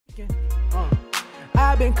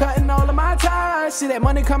I've been cutting all of my ties. See that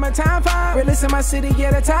money coming time 5. Realest in my city,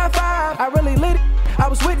 yeah, the top 5. I really lit it, I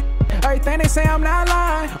was with it. Everything they say I'm not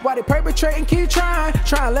lying. Why they perpetrate and keep trying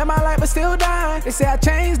to live my life but still dying. They say I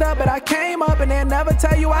changed up but I came up, and they'll never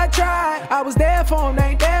tell you I tried. I was there for them, they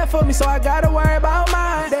ain't there for me, so I gotta worry about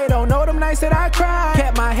mine. They don't know them nights that I cried.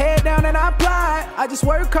 Kept my head down and I applied. I just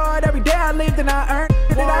work hard every day I live, then I earn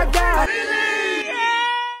that I got.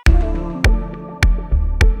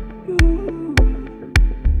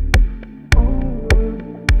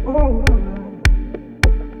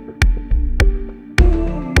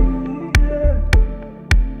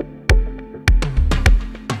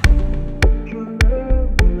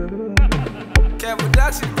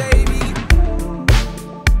 Production, baby.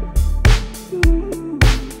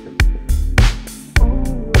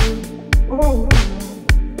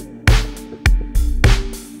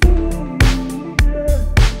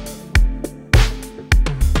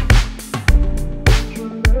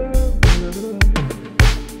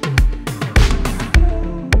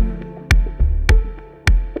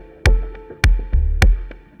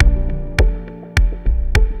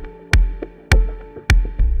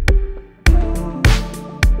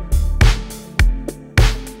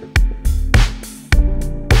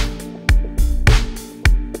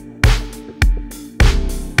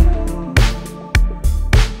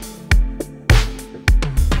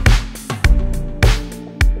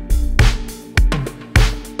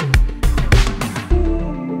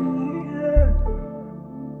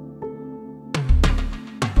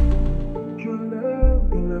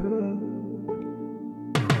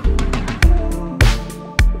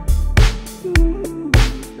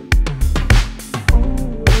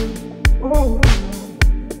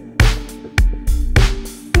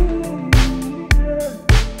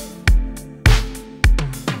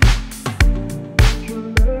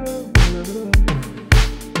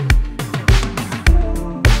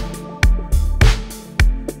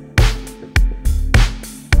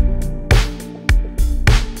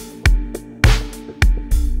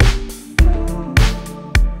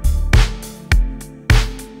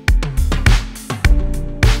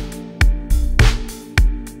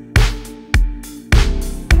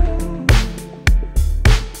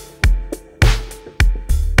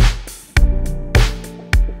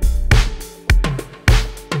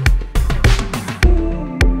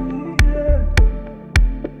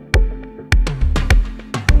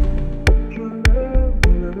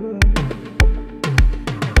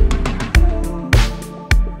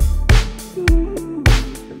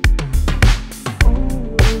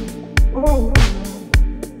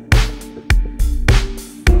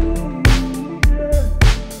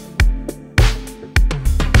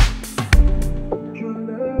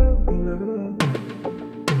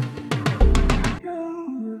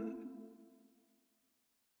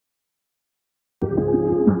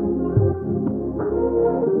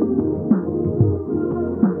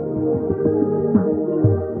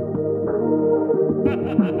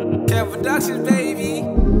 Productions, baby.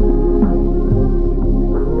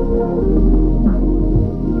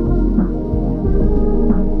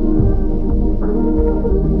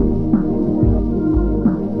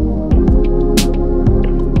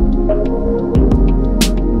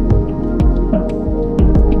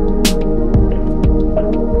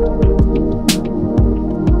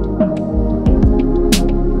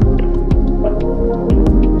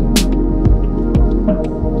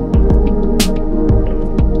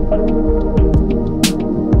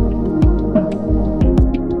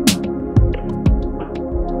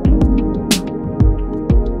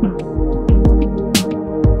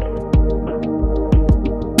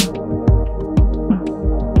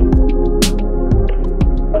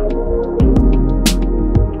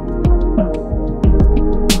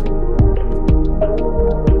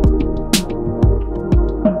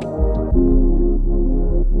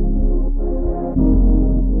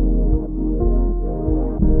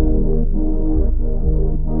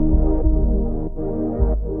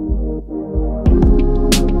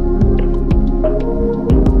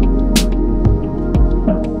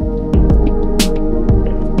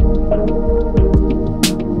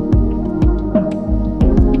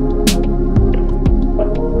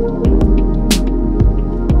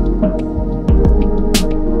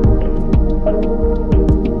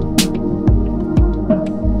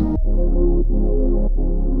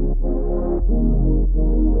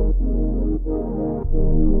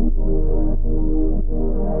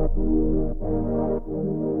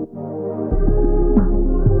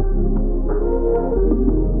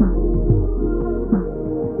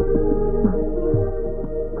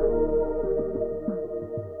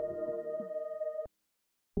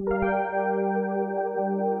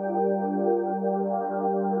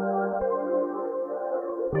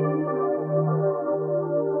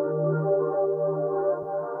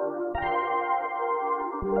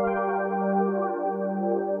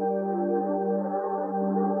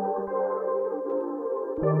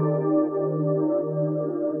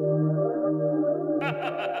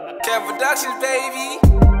 Kev Productions,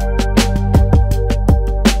 baby.